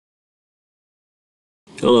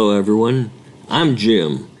Hello everyone, I'm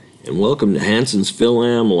Jim, and welcome to Hanson's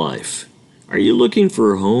Phil-Am Life. Are you looking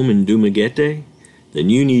for a home in Dumaguete? Then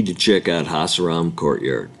you need to check out Hassaram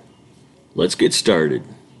Courtyard. Let's get started.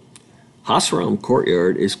 Hassaram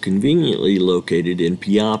Courtyard is conveniently located in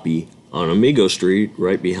Piapi on Amigo Street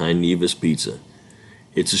right behind Neva's Pizza.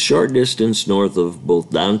 It's a short distance north of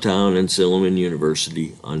both downtown and Silliman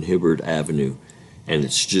University on Hibbert Avenue, and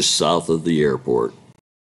it's just south of the airport.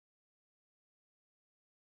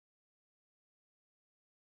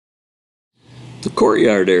 The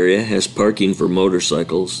courtyard area has parking for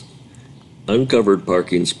motorcycles, uncovered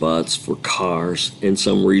parking spots for cars, and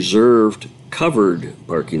some reserved covered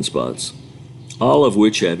parking spots, all of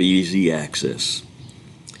which have easy access.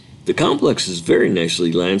 The complex is very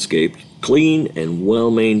nicely landscaped, clean, and well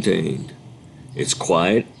maintained. It's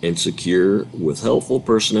quiet and secure with helpful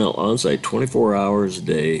personnel on site 24 hours a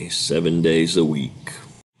day, 7 days a week.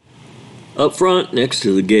 Up front, next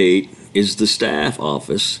to the gate, is the staff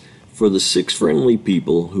office for the 6 friendly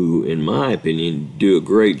people who, in my opinion, do a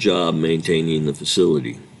great job maintaining the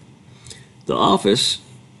facility. The office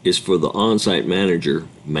is for the on-site manager,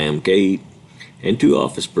 Ma'am Kate, and 2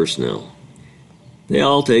 office personnel. They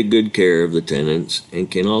all take good care of the tenants and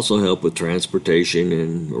can also help with transportation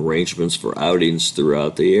and arrangements for outings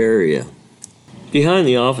throughout the area. Behind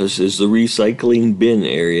the office is the recycling bin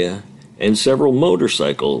area and several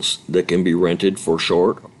motorcycles that can be rented for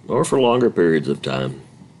short or for longer periods of time.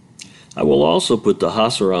 I will also put the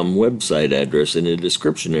Hassaram website address in the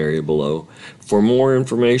description area below for more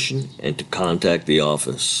information and to contact the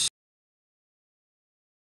office.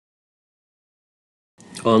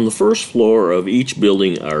 On the first floor of each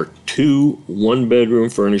building are 2 one-bedroom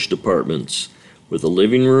furnished apartments with a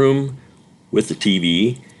living room with a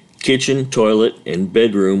TV, kitchen, toilet, and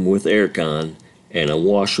bedroom with aircon, and a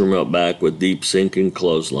washroom out back with deep sink and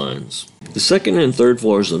clotheslines. The second and third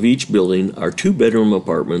floors of each building are 2-bedroom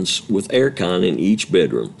apartments with aircon in each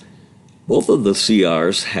bedroom. Both of the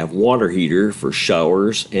CRs have water heater for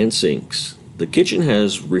showers and sinks. The kitchen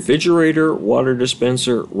has refrigerator, water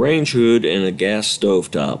dispenser, range hood, and a gas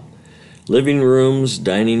stove top. Living rooms,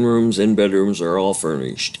 dining rooms, and bedrooms are all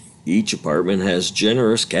furnished. Each apartment has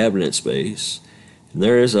generous cabinet space. And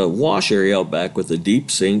there is a wash area out back with a deep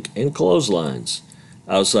sink and clotheslines.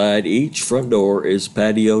 Outside each front door is a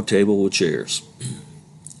patio table with chairs.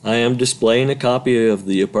 I am displaying a copy of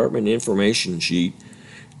the apartment information sheet.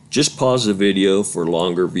 Just pause the video for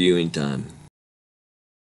longer viewing time.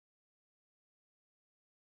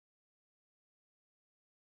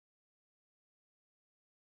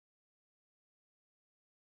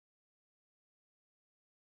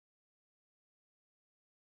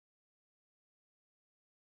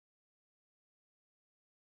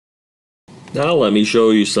 Now let me show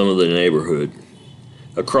you some of the neighborhood.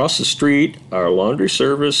 Across the street are a laundry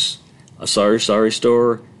service, a sari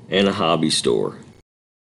store, and a hobby store.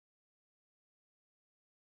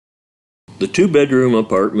 The 2-bedroom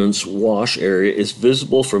apartment's wash area is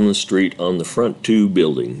visible from the street on the front 2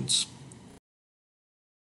 buildings.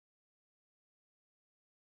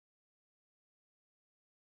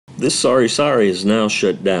 This sari is now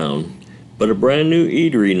shut down, but a brand new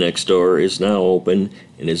eatery next door is now open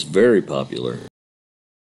and is very popular.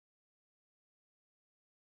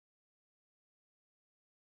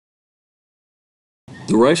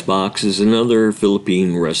 The Rice Box is another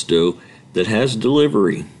Philippine resto that has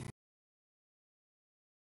delivery.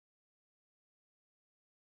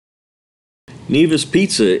 Neva's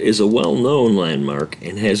Pizza is a well-known landmark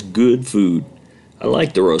and has good food. I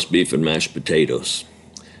like the roast beef and mashed potatoes.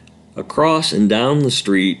 Across and down the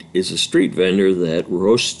street is a street vendor that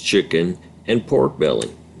roasts chicken and pork belly.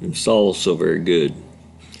 It's also very good.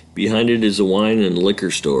 Behind it is a wine and liquor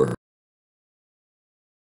store.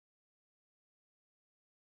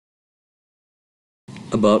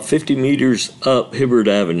 About 50 meters up Hibbert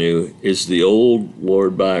Avenue is the old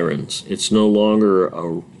Lord Byron's. It's no longer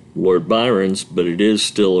a Lord Byron's, but it is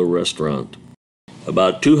still a restaurant.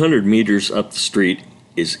 About 200 meters up the street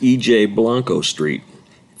is E.J. Blanco Street.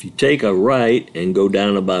 If you take a right and go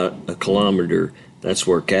down about a kilometer, that's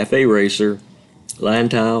where Cafe Racer,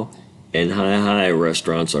 Lantau, and Hi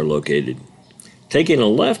restaurants are located. Taking a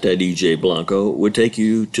left at E.J. Blanco would take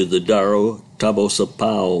you to the Daro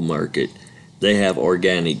Tabosapao market. They have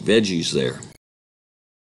organic veggies there.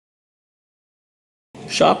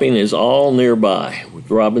 Shopping is all nearby, with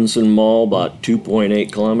Robinson Mall about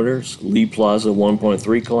 2.8 kilometers, Lee Plaza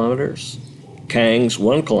 1.3 kilometers, Kang's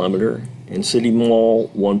 1 kilometer, and City Mall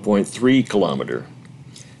 1.3 kilometer.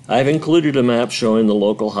 I've included a map showing the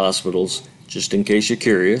local hospitals just in case you're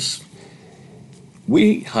curious.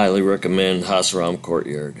 We highly recommend Hassaram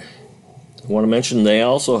Courtyard. I want to mention they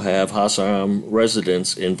also have Hassaram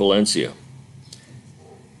residents in Valencia.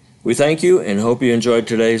 We thank you and hope you enjoyed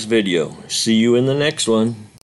today's video. See you in the next one.